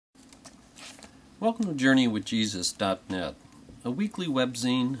Welcome to JourneyWithJesus.net, a weekly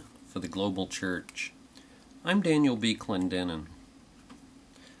webzine for the global church. I'm Daniel B. Clendenin.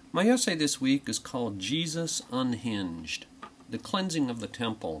 My essay this week is called Jesus Unhinged, the Cleansing of the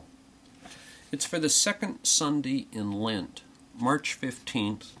Temple. It's for the second Sunday in Lent, March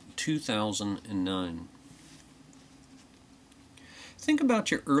 15th, 2009. Think about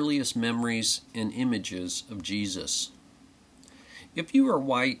your earliest memories and images of Jesus. If you are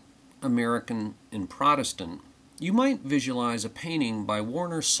white, American, and Protestant, you might visualize a painting by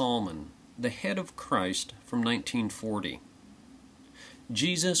Warner Sallman, The Head of Christ from 1940.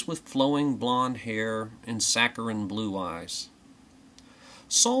 Jesus with flowing blonde hair and saccharine blue eyes.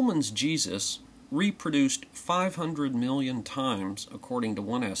 Sallman's Jesus, reproduced 500 million times, according to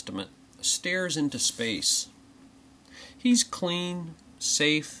one estimate, stares into space. He's clean,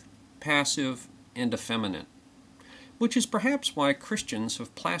 safe, passive, and effeminate, which is perhaps why Christians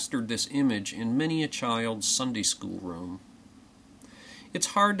have plastered this image in many a child's Sunday school room.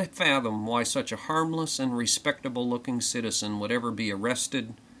 It's hard to fathom why such a harmless and respectable-looking citizen would ever be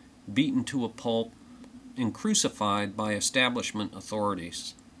arrested, beaten to a pulp, and crucified by establishment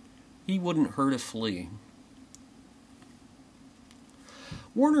authorities. He wouldn't hurt a flea.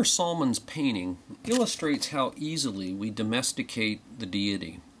 Warner Sallman's painting illustrates how easily we domesticate the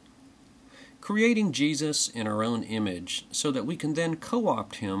deity, creating Jesus in our own image so that we can then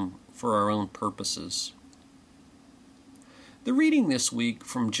co-opt him for our own purposes. The reading this week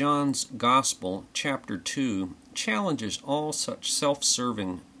from John's Gospel, chapter 2, challenges all such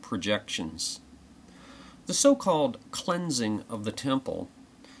self-serving projections. The so-called cleansing of the temple,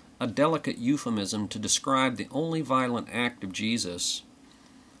 a delicate euphemism to describe the only violent act of Jesus,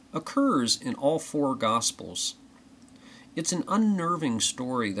 occurs in all four Gospels. It's an unnerving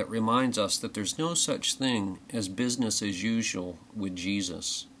story that reminds us that there's no such thing as business as usual with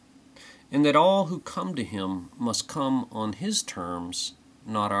Jesus, and that all who come to him must come on his terms,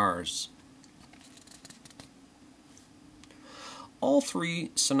 not ours. All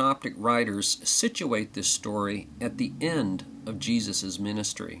three synoptic writers situate this story at the end of Jesus'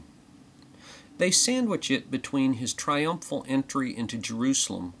 ministry. They sandwich it between his triumphal entry into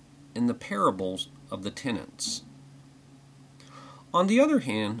Jerusalem and the parables of the tenants. On the other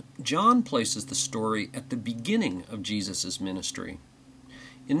hand, John places the story at the beginning of Jesus' ministry.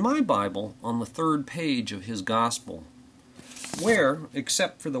 In my Bible, on the third page of his Gospel, where,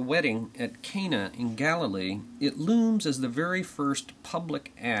 except for the wedding at Cana in Galilee, it looms as the very first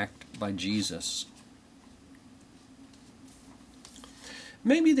public act by Jesus.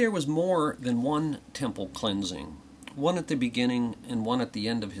 Maybe there was more than one temple cleansing, one at the beginning and one at the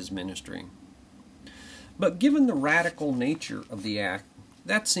end of his ministry. But given the radical nature of the act,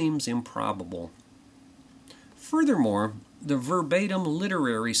 that seems improbable. Furthermore, the verbatim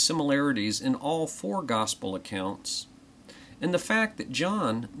literary similarities in all four gospel accounts, and the fact that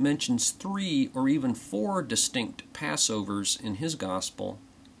John mentions 3 or even 4 distinct Passovers in his gospel,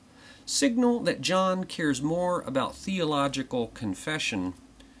 signal that John cares more about theological confession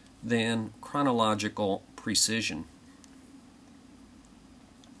than chronological precision.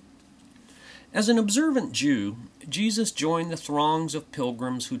 As an observant Jew, Jesus joined the throngs of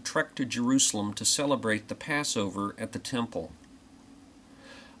pilgrims who trekked to Jerusalem to celebrate the Passover at the temple.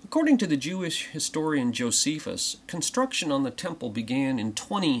 According to the Jewish historian Josephus, construction on the temple began in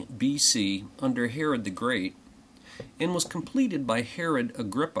 20 BC under Herod the Great and was completed by Herod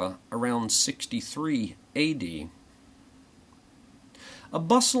Agrippa around 63 AD. A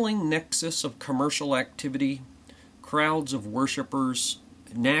bustling nexus of commercial activity, crowds of worshippers,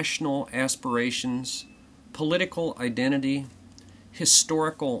 national aspirations, political identity,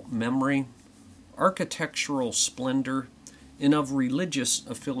 historical memory, architectural splendor, and of religious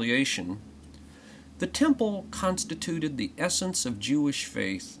affiliation, the temple constituted the essence of Jewish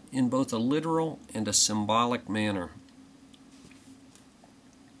faith in both a literal and a symbolic manner.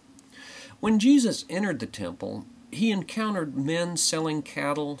 When Jesus entered the temple, he encountered men selling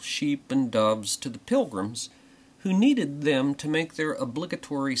cattle, sheep, and doves to the pilgrims who needed them to make their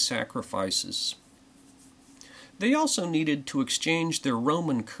obligatory sacrifices. They also needed to exchange their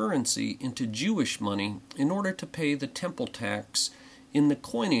Roman currency into Jewish money in order to pay the temple tax in the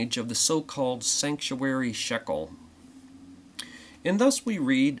coinage of the so-called sanctuary shekel. And thus we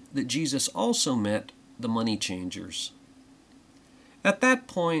read that Jesus also met the money changers. At that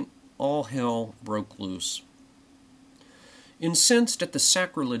point, all hell broke loose. Incensed at the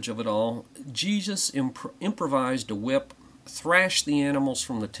sacrilege of it all, Jesus improvised a whip, thrashed the animals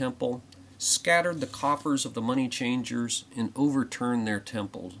from the temple, scattered the coffers of the money changers, and overturned their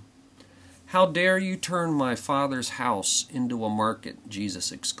temples. "How dare you turn my Father's house into a market?"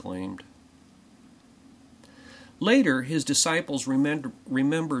 Jesus exclaimed. Later, his disciples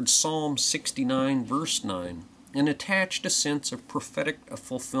remembered Psalm 69, verse 9, and attached a sense of prophetic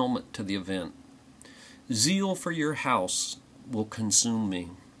fulfillment to the event. Zeal for your house will consume me.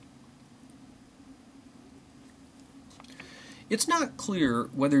 It's not clear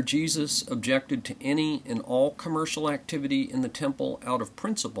whether Jesus objected to any and all commercial activity in the temple out of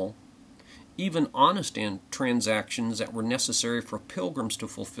principle, even honest transactions that were necessary for pilgrims to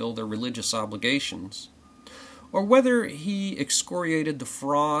fulfill their religious obligations, or whether he excoriated the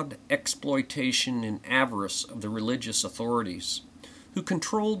fraud, exploitation, and avarice of the religious authorities, who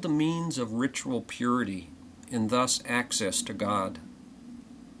controlled the means of ritual purity and thus access to God.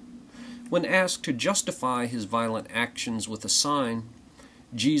 When asked to justify his violent actions with a sign,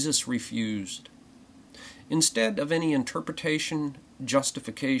 Jesus refused. Instead of any interpretation,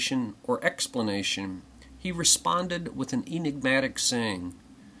 justification, or explanation, he responded with an enigmatic saying,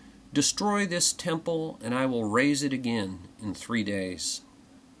 "Destroy this temple, and I will raise it again in 3 days."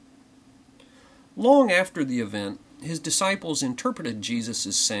 Long after the event, his disciples interpreted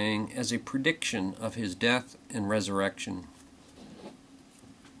Jesus' saying as a prediction of his death and resurrection.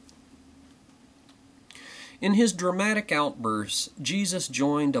 In his dramatic outbursts, Jesus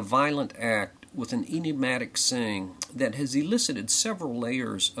joined a violent act with an enigmatic saying that has elicited several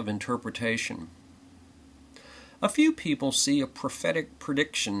layers of interpretation. A few people see a prophetic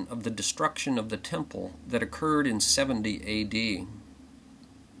prediction of the destruction of the temple that occurred in 70 A.D.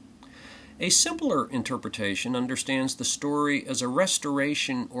 A simpler interpretation understands the story as a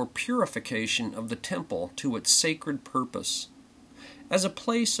restoration or purification of the temple to its sacred purpose, as a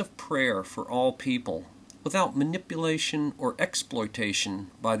place of prayer for all people, without manipulation or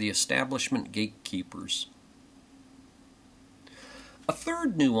exploitation by the establishment gatekeepers. A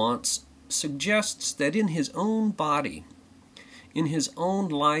third nuance suggests that in his own body, in his own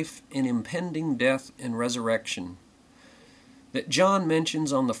life and impending death and resurrection, that John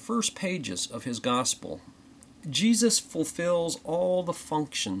mentions on the first pages of his gospel, Jesus fulfills all the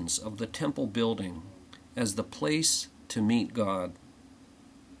functions of the temple building as the place to meet God.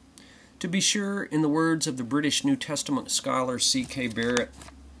 To be sure, in the words of the British New Testament scholar C.K. Barrett,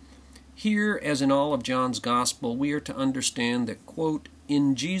 here, as in all of John's Gospel, we are to understand that, quote,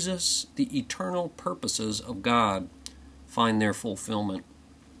 "In Jesus, the eternal purposes of God find their fulfillment."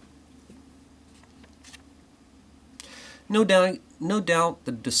 No doubt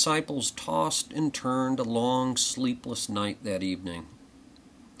the disciples tossed and turned a long, sleepless night that evening.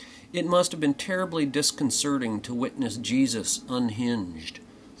 It must have been terribly disconcerting to witness Jesus unhinged,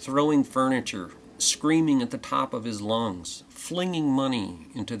 throwing furniture, screaming at the top of his lungs, flinging money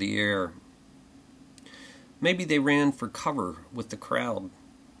into the air. Maybe they ran for cover with the crowd.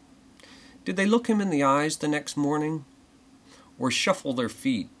 Did they look him in the eyes the next morning, or shuffle their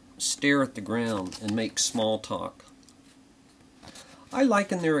feet, stare at the ground, and make small talk? I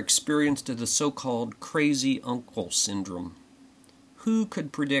liken their experience to the so-called crazy uncle syndrome. Who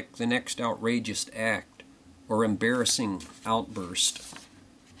could predict the next outrageous act or embarrassing outburst?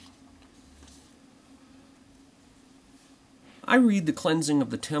 I read the cleansing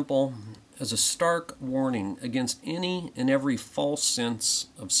of the temple as a stark warning against any and every false sense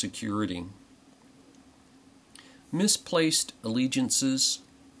of security. Misplaced allegiances,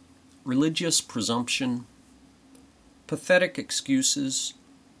 religious presumption, pathetic excuses,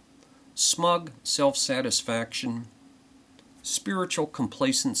 smug self-satisfaction, spiritual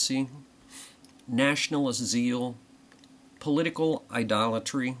complacency, nationalist zeal, political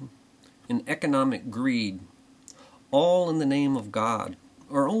idolatry, and economic greed, all in the name of God,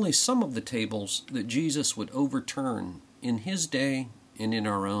 are only some of the tables that Jesus would overturn in his day and in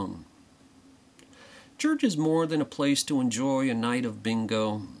our own. Church is more than a place to enjoy a night of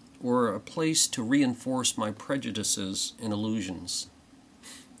bingo or a place to reinforce my prejudices and illusions.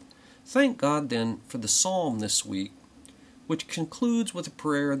 Thank God, then, for the psalm this week, which concludes with a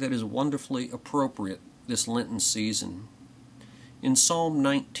prayer that is wonderfully appropriate this Lenten season. In Psalm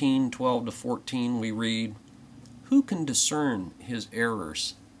 19:12-14 we read, "Who can discern his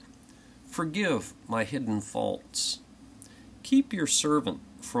errors? Forgive my hidden faults. Keep your servant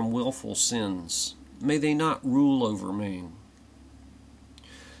from willful sins. May they not rule over me.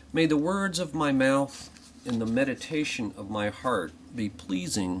 May the words of my mouth and the meditation of my heart be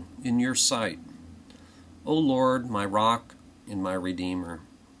pleasing in your sight, O Lord, my rock and my redeemer."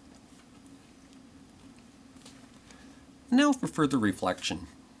 Now for further reflection.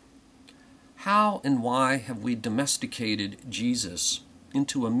 How and why have we domesticated Jesus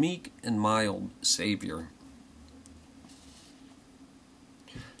into a meek and mild Savior?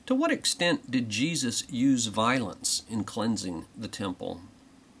 To what extent did Jesus use violence in cleansing the temple?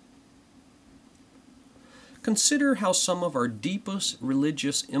 Consider how some of our deepest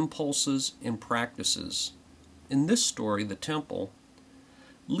religious impulses and practices, in this story, the temple,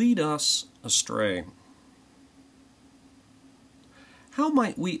 lead us astray. How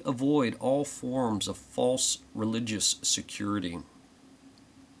might we avoid all forms of false religious security?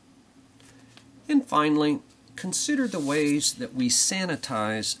 And finally, consider the ways that we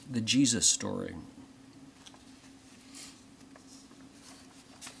sanitize the Jesus story.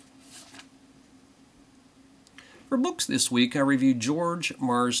 For books this week, I reviewed George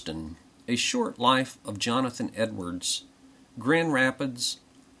Marsden, A Short Life of Jonathan Edwards, Grand Rapids,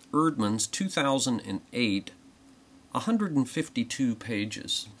 Eerdmans, 2008, 152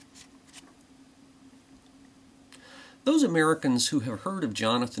 pages. Those Americans who have heard of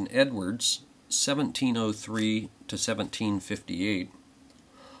Jonathan Edwards, 1703 to 1758,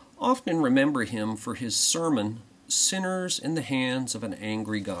 often remember him for his sermon, Sinners in the Hands of an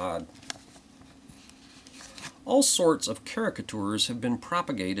Angry God. All sorts of caricatures have been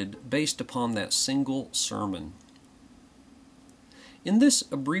propagated based upon that single sermon. In this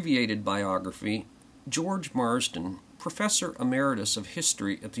abbreviated biography, George Marsden, Professor Emeritus of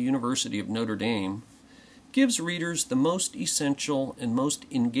History at the University of Notre Dame, gives readers the most essential and most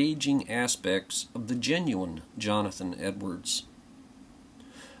engaging aspects of the genuine Jonathan Edwards.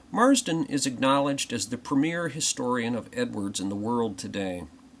 Marsden is acknowledged as the premier historian of Edwards in the world today.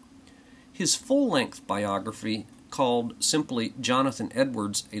 His full-length biography, called simply Jonathan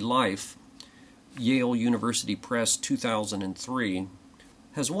Edwards, A Life, Yale University Press, 2003,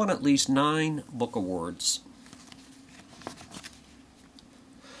 has won at least 9 book awards.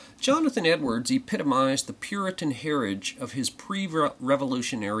 Jonathan Edwards epitomized the Puritan heritage of his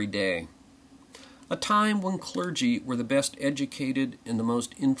pre-revolutionary day, a time when clergy were the best educated and the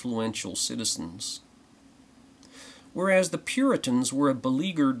most influential citizens. Whereas the Puritans were a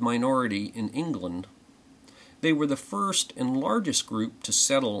beleaguered minority in England, they were the first and largest group to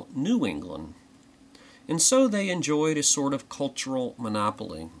settle New England, and so they enjoyed a sort of cultural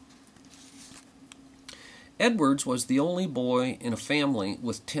monopoly. Edwards was the only boy in a family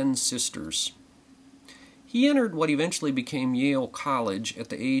with 10 sisters. He entered what eventually became Yale College at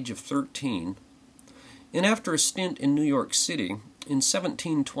the age of 13, and after a stint in New York City, in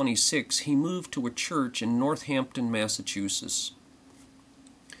 1726, he moved to a church in Northampton, Massachusetts.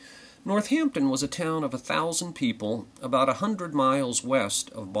 Northampton was a town of 1,000 people, about 100 miles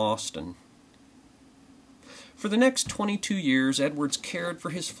west of Boston. For the next 22 years, Edwards cared for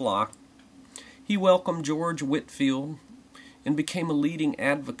his flock. He welcomed George Whitefield and became a leading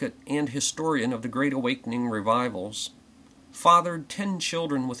advocate and historian of the Great Awakening revivals, fathered 10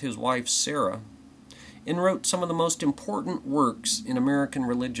 children with his wife Sarah, and wrote some of the most important works in American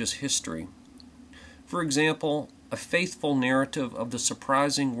religious history. For example, A Faithful Narrative of the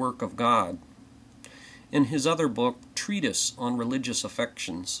Surprising Work of God, and his other book, Treatise on Religious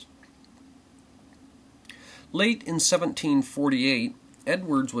Affections. Late in 1748,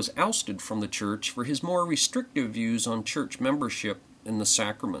 Edwards was ousted from the church for his more restrictive views on church membership and the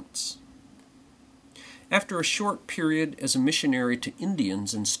sacraments. After a short period as a missionary to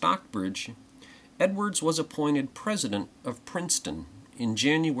Indians in Stockbridge, Edwards was appointed president of Princeton in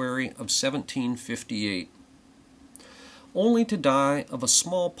January of 1758, only to die of a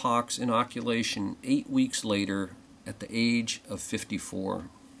smallpox inoculation 8 weeks later at the age of 54.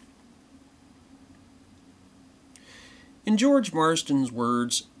 In George Marsden's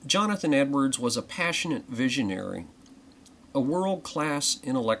words, Jonathan Edwards was a passionate visionary, a world-class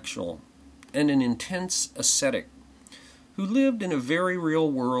intellectual, and an intense ascetic who lived in a very real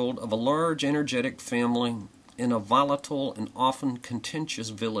world of a large, energetic family in a volatile and often contentious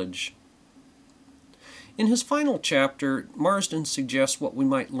village. In his final chapter, Marsden suggests what we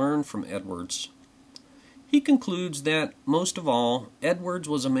might learn from Edwards. He concludes that, most of all, Edwards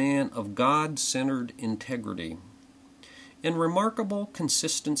was a man of God-centered integrity and remarkable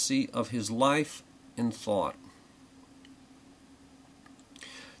consistency of his life and thought.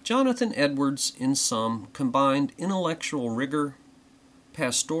 Jonathan Edwards, in sum, combined intellectual rigor,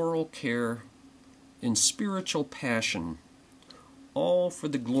 pastoral care, and spiritual passion, all for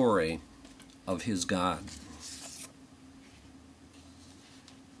the glory of his God.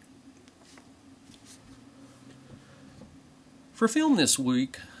 For film this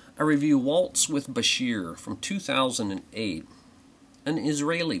week, I review Waltz with Bashir from 2008, an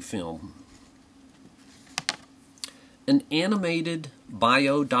Israeli film. An animated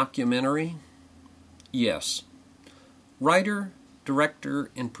bio-documentary? Yes. Writer, director,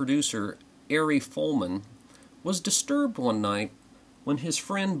 and producer Ari Folman was disturbed one night when his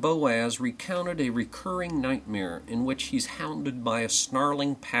friend Boaz recounted a recurring nightmare in which he's hounded by a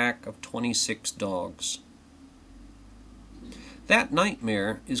snarling pack of 26 dogs. That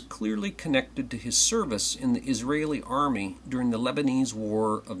nightmare is clearly connected to his service in the Israeli army during the Lebanese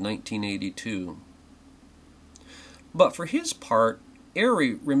War of 1982. But for his part,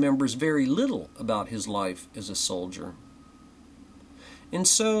 Airy remembers very little about his life as a soldier. And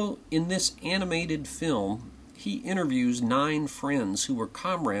so, in this animated film, he interviews 9 friends who were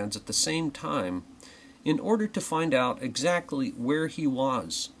comrades at the same time in order to find out exactly where he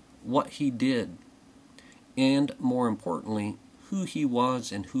was, what he did, and, more importantly, who he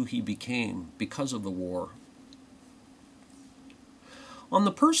was and who he became because of the war. On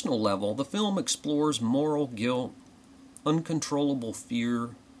the personal level, the film explores moral guilt, uncontrollable fear,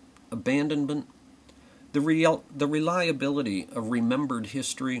 abandonment, the reliability of remembered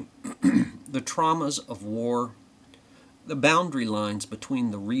history, the traumas of war, the boundary lines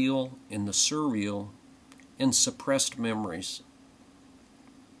between the real and the surreal, and suppressed memories.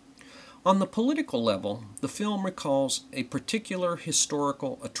 On the political level, the film recalls a particular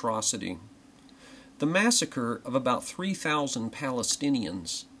historical atrocity: the massacre of about 3,000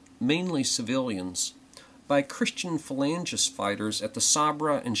 Palestinians, mainly civilians, by Christian Phalangist fighters at the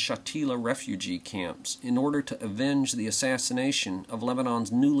Sabra and Shatila refugee camps in order to avenge the assassination of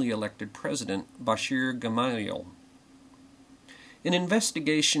Lebanon's newly elected president, Bashir Gemayel. An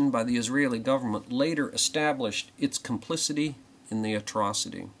investigation by the Israeli government later established its complicity in the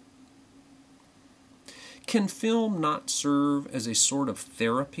atrocity. Can film not serve as a sort of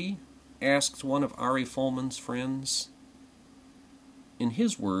therapy? Asks one of Ari Folman's friends. In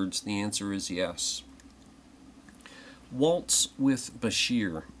his words, the answer is yes. Waltz with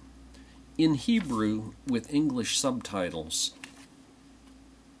Bashir, in Hebrew with English subtitles.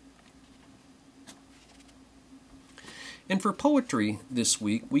 And for poetry this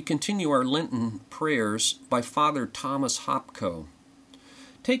week, we continue our Lenten prayers by Father Thomas Hopko,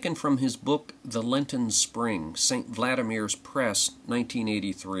 taken from his book The Lenten Spring, St. Vladimir's Press,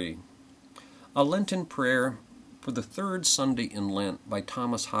 1983. A Lenten prayer for the third Sunday in Lent by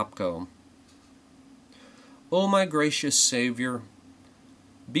Thomas Hopko. O my gracious Savior,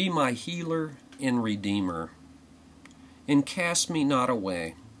 be my healer and redeemer, and cast me not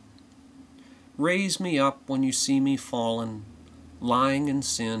away. Raise me up when you see me fallen, lying in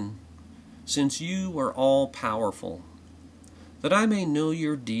sin, since you are all-powerful, that I may know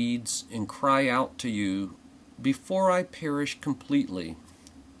your deeds and cry out to you before I perish completely.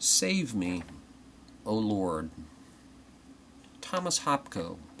 Save me, O Lord. Thomas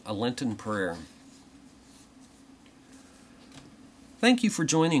Hopko, A Lenten Prayer. Thank you for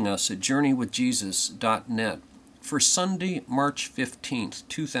joining us at JourneyWithJesus.net for Sunday, March 15th,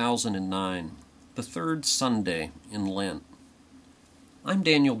 2009, the third Sunday in Lent. I'm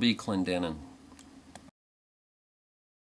Daniel B. Clendenin.